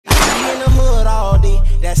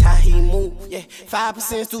move. Yeah,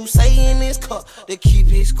 5% do say in this cup to keep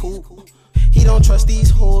his cool. He don't trust these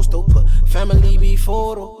hoes, though, put family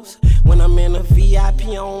before those. When I'm in a VIP,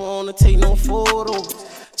 I don't wanna take no photos.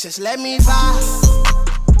 Just let me vibe.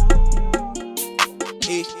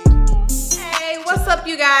 Hey, what's up,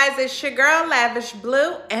 you guys? It's your girl, Lavish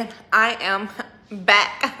Blue, and I am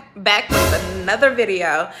back with another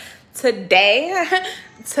video. Today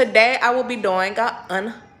I will be doing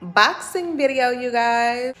an unboxing video, you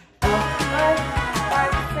guys.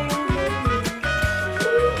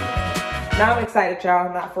 Now I'm excited,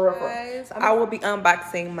 y'all. Not for real. I will be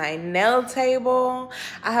unboxing my nail table.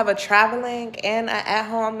 I have a traveling and an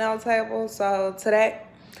at-home nail table. So today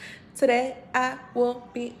I will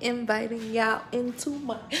be inviting y'all into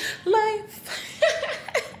my life.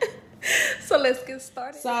 So let's get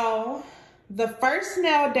started. So the first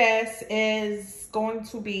nail desk is going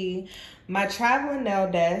to be my traveling nail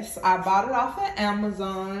desk. I bought it off of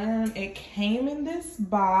Amazon. It came in this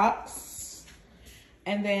box.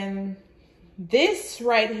 And then this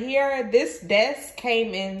right here, this desk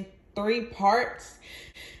came in 3 parts.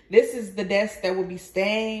 This is the desk that will be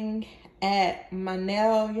staying at my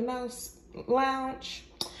nail, lounge.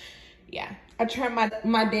 Yeah, I turned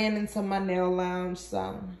my den into my nail lounge.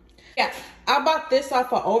 So yeah, I bought this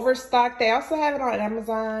off of Overstock. They also have it on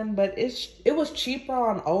Amazon, but it was cheaper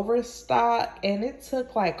on Overstock, and it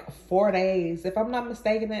took like 4 days, if I'm not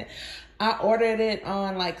mistaken. I ordered it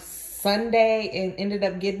on like Sunday and ended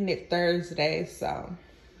up getting it Thursday. So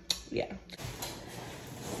yeah,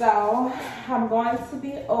 so I'm going to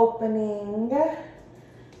be opening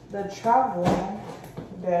the travel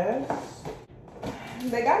desk.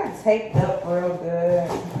 They got it taped up real good.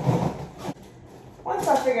 Once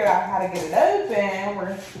I figured out how to get it open,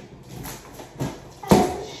 I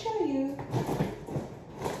have to show you.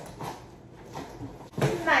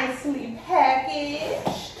 Nicely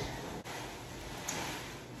packaged.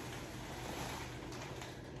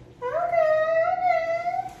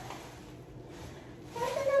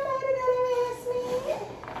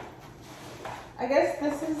 I guess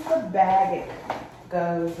this is the bag it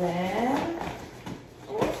goes in.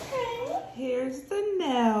 Okay. Here's the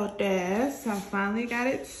nail desk. I finally got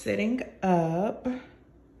it sitting up.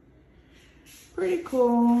 Pretty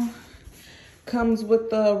cool. Comes with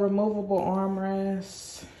the removable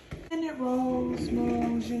armrest. And it rolls,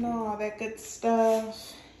 moves, all that good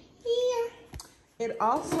stuff. Yeah. It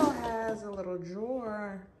also has a little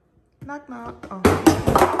drawer. Knock, knock. Oh.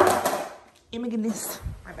 Let me get this.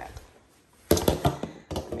 My bad.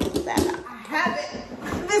 I have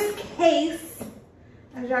it. This case,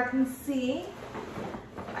 as y'all can see,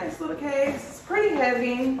 nice little case. It's pretty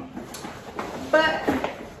heavy, but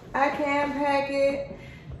I can pack it.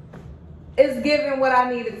 It's giving what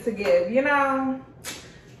I needed to give,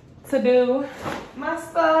 to do my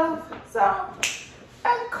stuff. So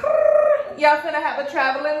y'all finna have a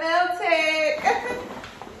traveling nail tech.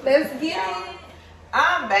 Let's get it.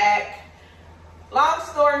 I'm back. Long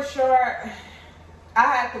story short, I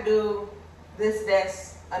had to do this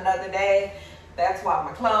desk another day. That's why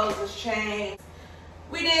my clothes was changed.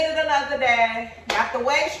 We did it another day. Got the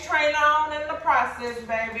waist trainer on in the process,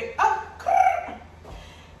 baby. Oh,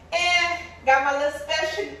 and got my little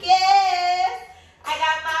special guest. I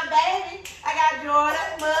got my baby. I got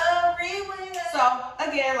Jordan Murray with us. So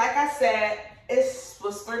again, like I said, it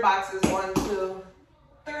was 3 boxes. 1, 2,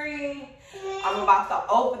 3. I'm about to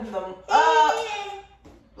open them up,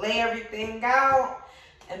 lay everything out,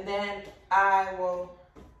 and then I will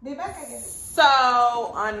be back, I guess.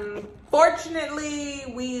 So unfortunately,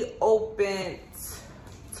 we opened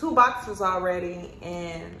 2 boxes already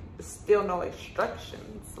and still no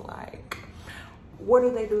instructions. Like, where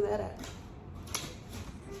do they do that at?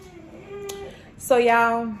 So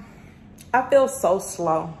y'all, I feel so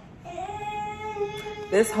slow.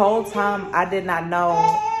 This whole time I did not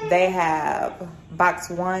know they have box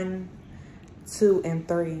 1, 2, and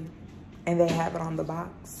 3, and they have it on the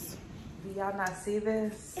box. Do y'all not see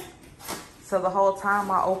this? So the whole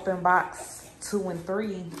time I opened box 2 and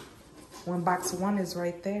 3 when box 1 is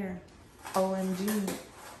right there. OMG.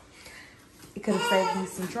 It could have saved me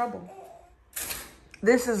some trouble.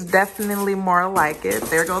 This is definitely more like it.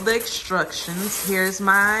 There go the instructions. Here's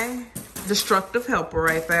my destructive helper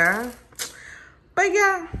right there. But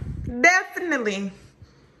yeah, definitely.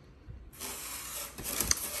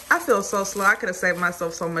 I feel so slow. I could have saved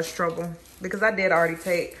myself so much trouble because I did already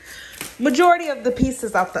take majority of the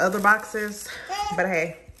pieces off the other boxes. But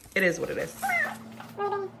hey, it is what it is.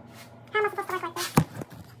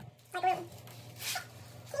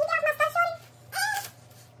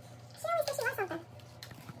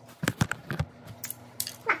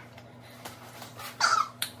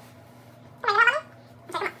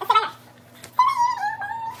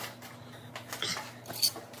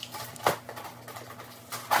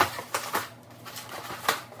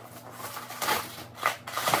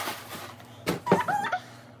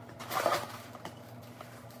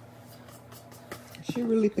 She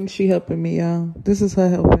really thinks she helping me, y'all. This is her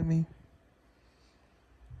helping me.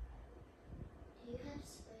 This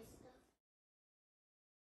is a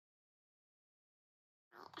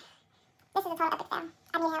total epic fail.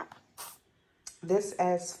 I need help. This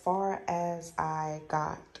as far as I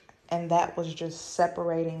got. And that was just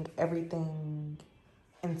separating everything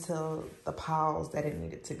into the piles that it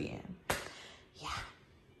needed to be in. Yeah.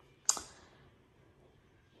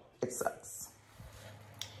 It sucks.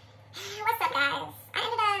 What's up, guys? I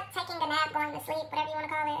ended up taking a nap, going to sleep, whatever you want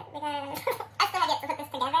to call it, because I still get to put this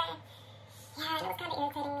together. Yeah, it was kind of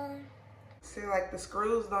irritating me. See, like, the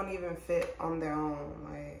screws don't even fit on their own,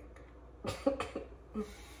 like.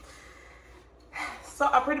 So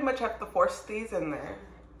I pretty much have to force these in there.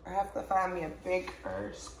 I have to find me a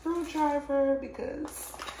bigger screwdriver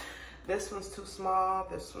because this one's too small,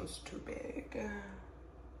 this one's too big.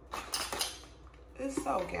 It's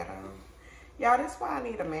so ghetto. Y'all, that's why I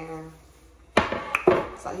need a man.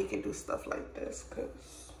 So he can do stuff like this,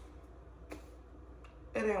 because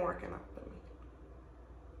it ain't working out for me.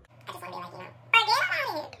 I just want to be like, forget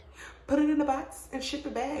about it. Put it in a box and ship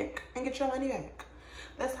it back and get your money back.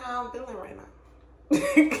 That's how I'm feeling right now.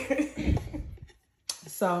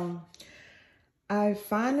 So I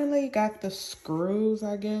finally got the screws,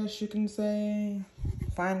 I guess you can say,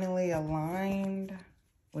 finally aligned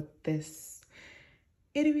with this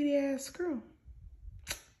itty bitty ass screw.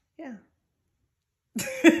 Yeah.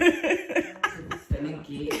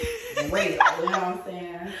 Wait, you know what I'm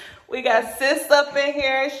saying? We got sis up in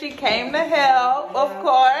here. She came to help, of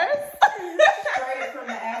course. Straight from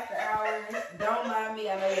the after hours. Don't mind me.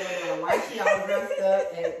 I know you're gonna like she all dressed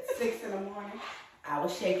up at 6 in the morning. I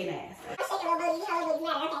was shaking ass. Shaking a little booty, how little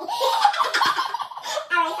booty's matter, okay.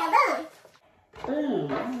 Alright, so boom.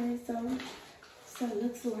 Boom. Alright, so it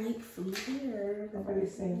looks like from here.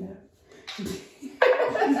 Nobody's saying that.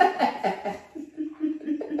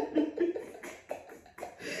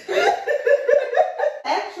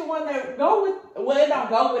 Actual one that go with, well, it don't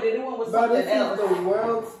go with it. It went with something else. This is the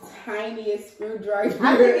world's tiniest screwdriver.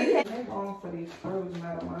 I think they're going for these screws,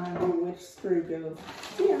 not mine. On which screw goes?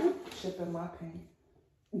 Yeah. Shipping my paint.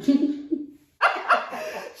 She just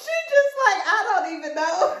like, I don't even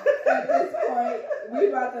know. At this point, we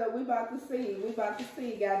about to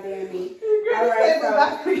see, goddamn me. All right, so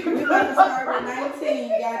we about to start with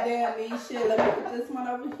 19, goddamn me. Shit, let me put this one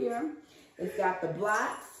over here. It's got the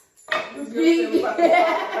blocks. You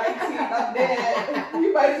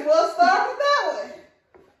might as well start with that one.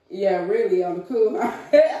 Yeah, really, on the cool.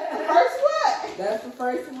 First one. That's the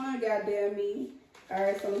first one, goddamn me. All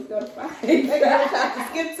right, so let's go to 5. They gotta have to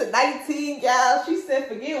skip to 19, y'all. She said,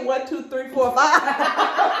 forget 1, 2, 3, 4,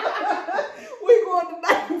 5. We going to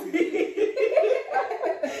 19.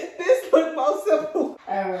 This look more simple.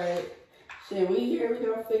 All right. Shit, we here, we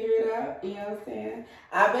gonna figure it out. You know what I'm saying?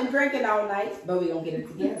 I've been drinking all night, but we gonna get it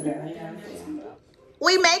together. You know what I'm saying?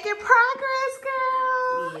 We making progress,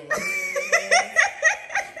 girl. Yeah.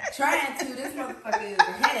 Trying to. This motherfucker is a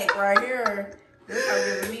headache right here. This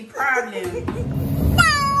is giving me problems. So,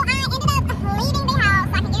 I ended up leaving the house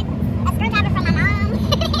so I could get a screwdriver from my mom.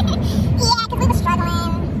 Yeah, because we were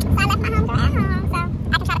struggling. So I left my homegirl at home so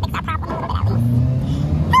I can try to fix our problem a little bit at least.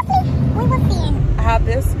 Hopefully, we will see How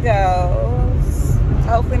this goes.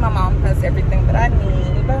 Hopefully my mom has everything that I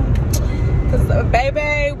need. Because,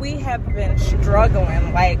 baby, we have been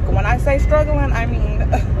struggling. Like, when I say struggling, I mean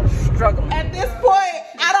struggling. At this point,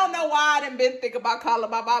 I don't know why I didn't been thinking about calling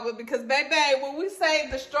my mama. Because, baby, when we say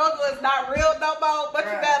the struggle is not real no more, but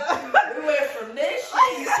you better. We went from this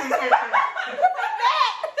shit to this.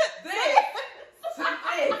 This to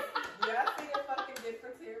this. Y'all see the fucking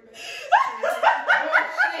difference here, man?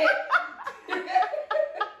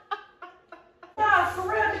 Nah, for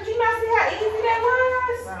real, did you not see how easy that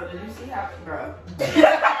was? Bro, did you see how, bro? That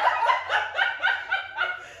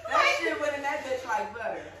shit went in that bitch like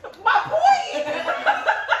butter. My point.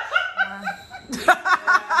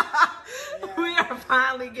 We are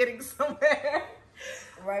finally getting somewhere.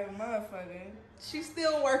 Right, motherfucker. She's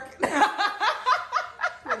still working.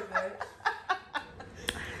 Pretty much.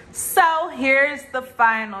 So here's the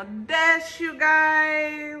final dish, you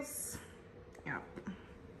guys. Yeah.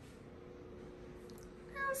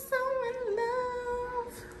 I'm so in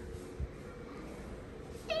love.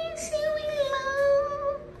 I'm so in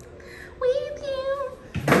love with you.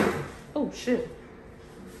 Oh shit.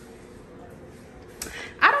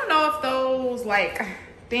 I don't know if those like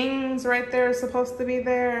things right there are supposed to be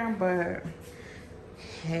there, but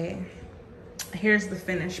hey, here's the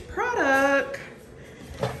finished product.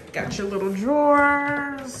 Got your little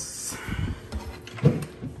drawers.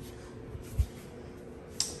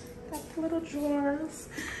 Got the little little drawers.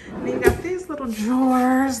 And then you got these little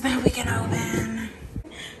drawers that we can open.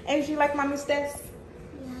 And you like mommy's desk?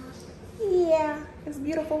 Yeah. Yeah, it's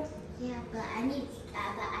beautiful. Yeah, but I need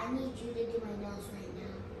you to do my nails right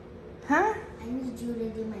now. Huh? I need you to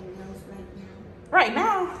do my nails right now. Right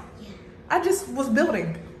now? Yeah. I just was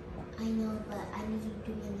building. I know, but I need you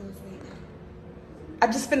to do my nails right now. I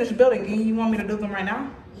just finished building and you want me to do them right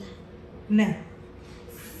now? Yeah. No.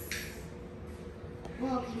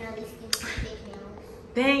 Well, can I at least get some fake nails?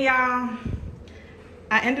 Then y'all,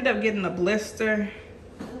 I ended up getting a blister.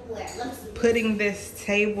 Where? Let me see. Putting this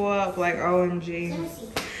table up like OMG. Let me see.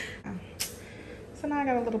 So now I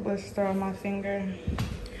got a little blister on my finger.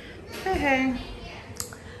 Hey, hey.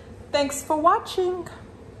 Thanks for watching.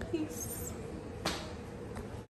 Peace.